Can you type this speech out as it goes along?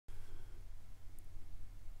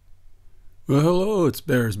Well, hello, it's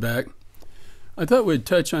Bears back. I thought we'd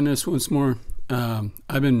touch on this once more.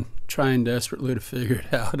 I've been trying desperately to figure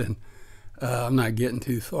it out, and I'm not getting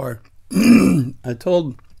too far. I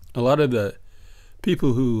told a lot of the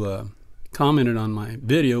people who commented on my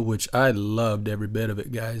video, which I loved every bit of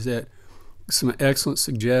it, guys, that some excellent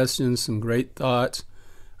suggestions, some great thoughts.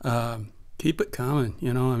 Keep it coming,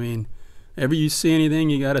 you know. I mean, ever you see anything,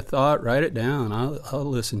 you got a thought, write it down. I'll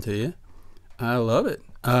listen to you. I love it.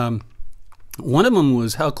 One of them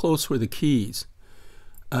was how close were the keys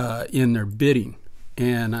in their bidding,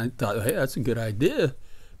 and I thought, hey, that's a good idea,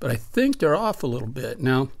 but I think they're off a little bit.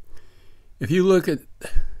 Now, if you look at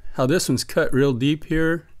how this one's cut real deep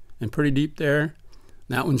here and pretty deep there,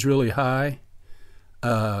 that one's really high.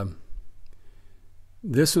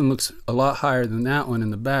 This one looks a lot higher than that one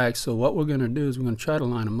in the back, so what we're going to do is we're going to try to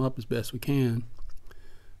line them up as best we can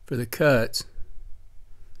for the cuts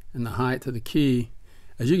and the height of the key.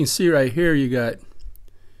 As you can see right here, you got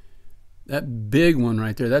that big one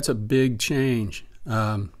right there. That's a big change.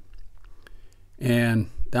 And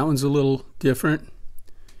that one's a little different.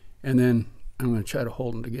 And then I'm going to try to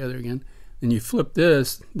hold them together again. Then you flip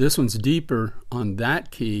this. This one's deeper on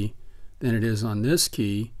that key than it is on this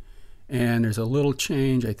key. And there's a little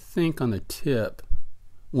change, I think, on the tip.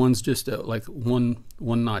 One's just like one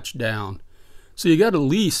notch down. So you got at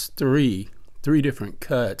least three different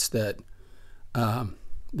cuts that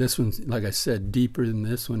this one's, like I said, deeper than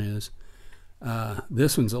this one is. That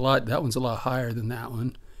one's a lot higher than that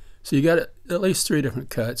one. So you got at least three different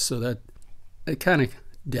cuts, so that I kind of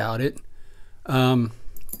doubt it.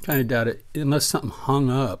 Unless something hung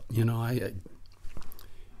up, you know.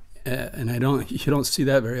 You don't see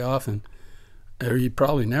that very often, or you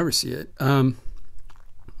probably never see it. And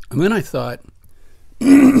then I thought,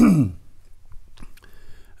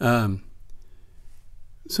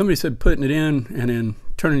 somebody said putting it in and then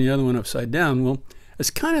turning the other one upside down. Well,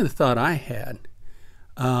 it's kind of the thought I had.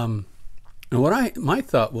 And what my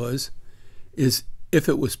thought is if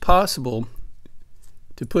it was possible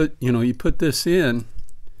to put, you put this in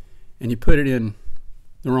and you put it in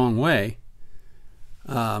the wrong way,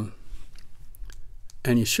 and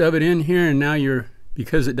you shove it in here, and now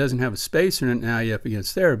because it doesn't have a spacer in it, now you're up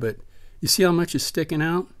against there, but you see how much is sticking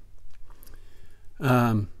out?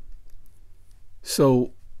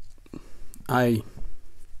 So I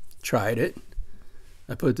tried it.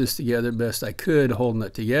 I put this together best I could, holding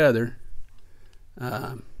it together.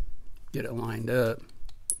 Get it lined up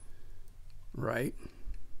right.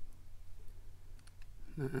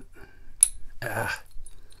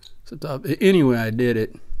 Anyway, I did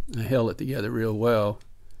it. I held it together real well.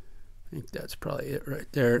 I think that's probably it right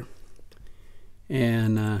there.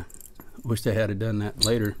 And I wish I had done that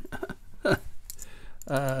later.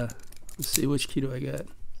 Let's see, which key do I got?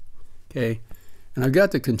 Okay, and I've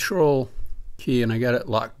got the control key and I got it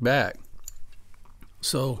locked back.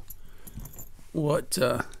 So what,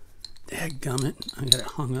 dadgummit, I got it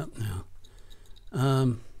hung up now.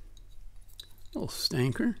 Little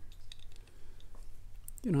stinker.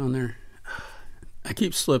 Get on there. I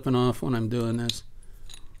keep slipping off when I'm doing this.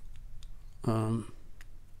 Trying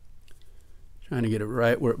to get it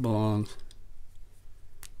right where it belongs.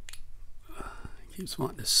 Keeps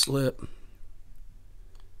wanting to slip.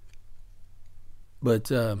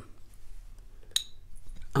 But I'm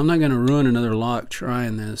not going to ruin another lock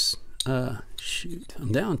trying this. Shoot,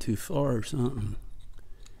 I'm down too far or something.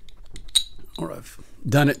 Or I've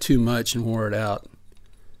done it too much and wore it out.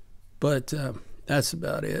 But that's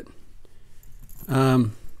about it.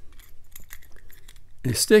 You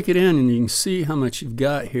stick it in and you can see how much you've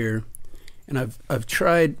got here. And I've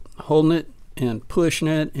tried holding it and pushing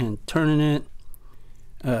it and turning it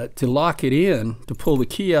to lock it in, to pull the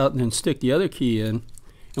key out and then stick the other key in.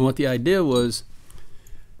 And what the idea is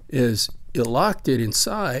you locked it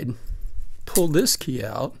inside, pull this key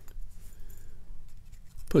out,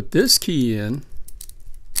 put this key in.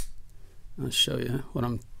 I'll show you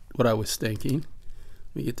what I was thinking.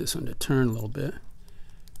 Let me get this one to turn a little bit.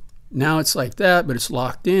 Now it's like that, but it's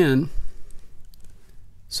locked in.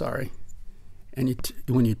 Sorry. And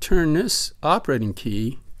when you turn this operating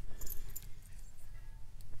key,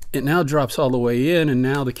 it now drops all the way in, and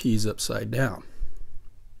now the key's upside down.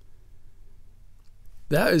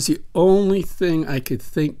 That is the only thing I could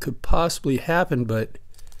think could possibly happen, but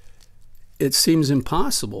it seems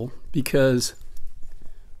impossible because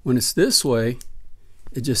when it's this way,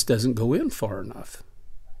 it just doesn't go in far enough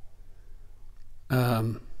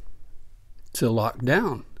to lock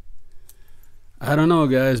down. I don't know,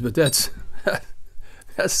 guys, but that's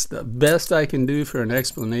the best I can do for an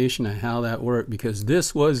explanation of how that worked, because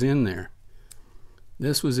this was in there.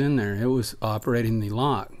 This was in there. It was operating the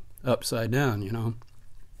lock. upside down, you know.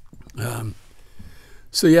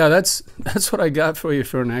 So yeah, that's what I got for you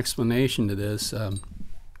for an explanation to this.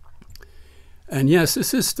 And yes,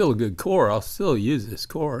 this is still a good core. I'll still use this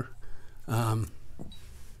core. I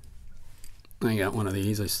got one of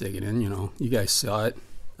these. I stick it in, you know. You guys saw it.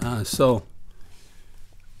 So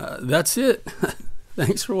that's it.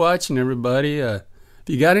 Thanks for watching, everybody. If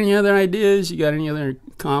you got any other ideas, you got any other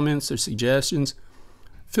comments or suggestions,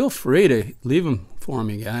 feel free to leave them for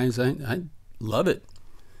me, guys. I love it.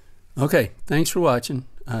 Okay, thanks for watching.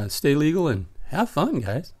 Stay legal and have fun,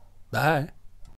 guys. Bye.